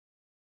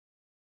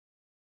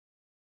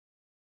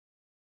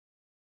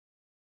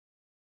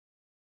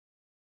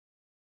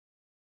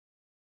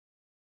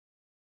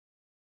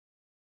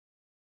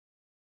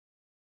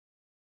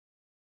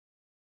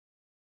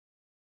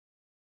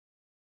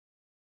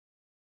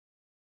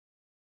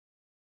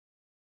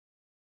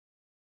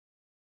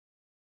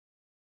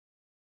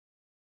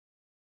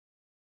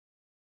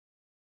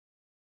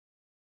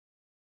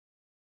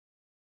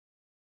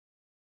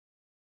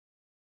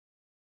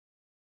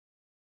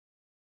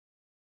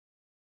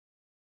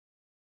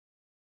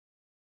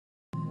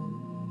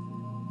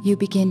You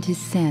begin to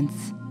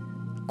sense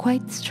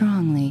quite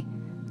strongly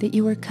that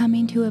you are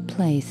coming to a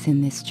place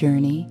in this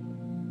journey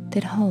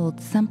that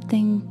holds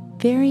something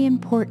very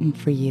important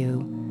for you,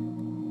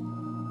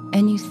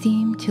 and you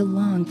seem to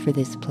long for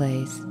this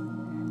place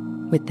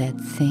with that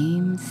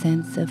same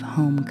sense of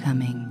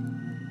homecoming.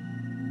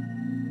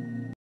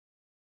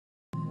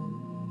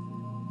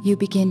 You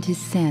begin to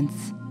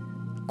sense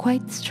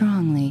quite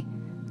strongly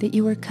that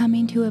you are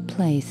coming to a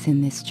place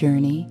in this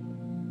journey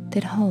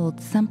that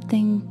holds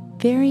something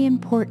very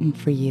important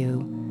for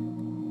you,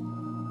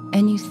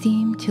 and you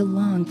seem to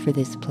long for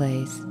this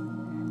place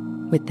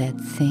with that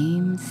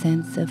same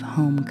sense of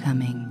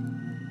homecoming.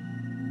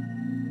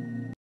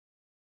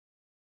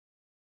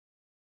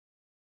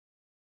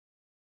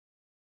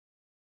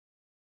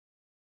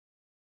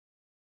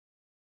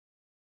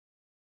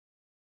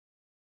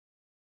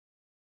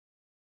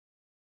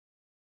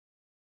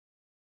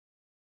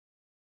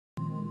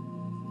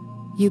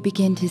 You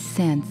begin to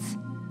sense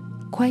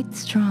quite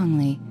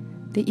strongly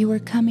that you are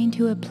coming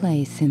to a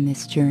place in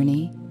this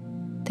journey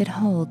that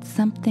holds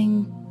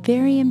something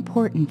very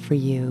important for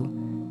you,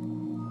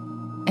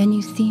 and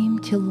you seem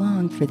to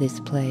long for this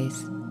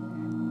place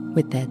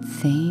with that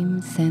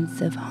same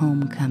sense of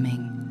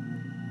homecoming.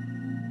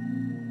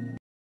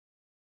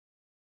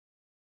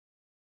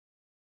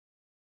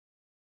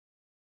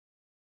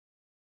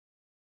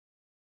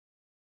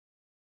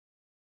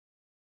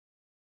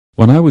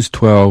 When I was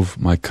 12,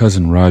 my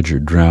cousin Roger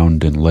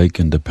drowned in Lake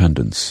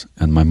Independence,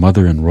 and my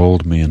mother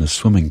enrolled me in a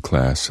swimming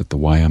class at the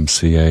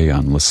YMCA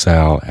on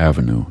LaSalle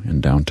Avenue in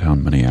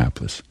downtown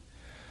Minneapolis.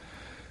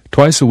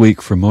 Twice a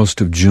week for most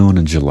of June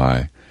and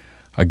July,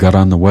 I got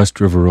on the West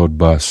River Road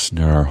bus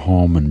near our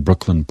home in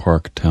Brooklyn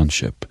Park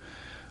Township,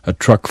 a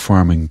truck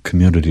farming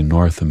community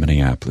north of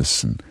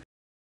Minneapolis, and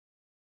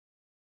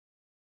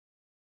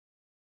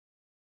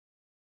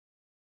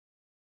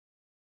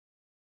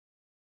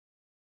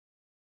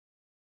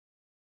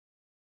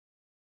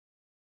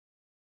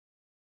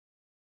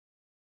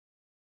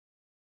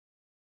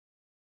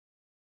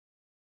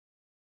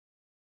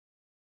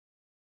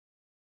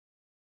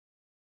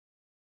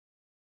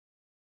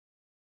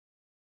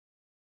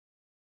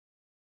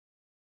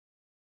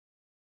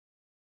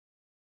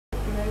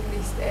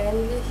möglichst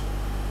ähnlich,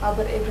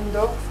 aber eben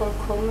doch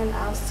vollkommen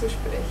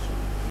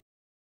auszusprechen.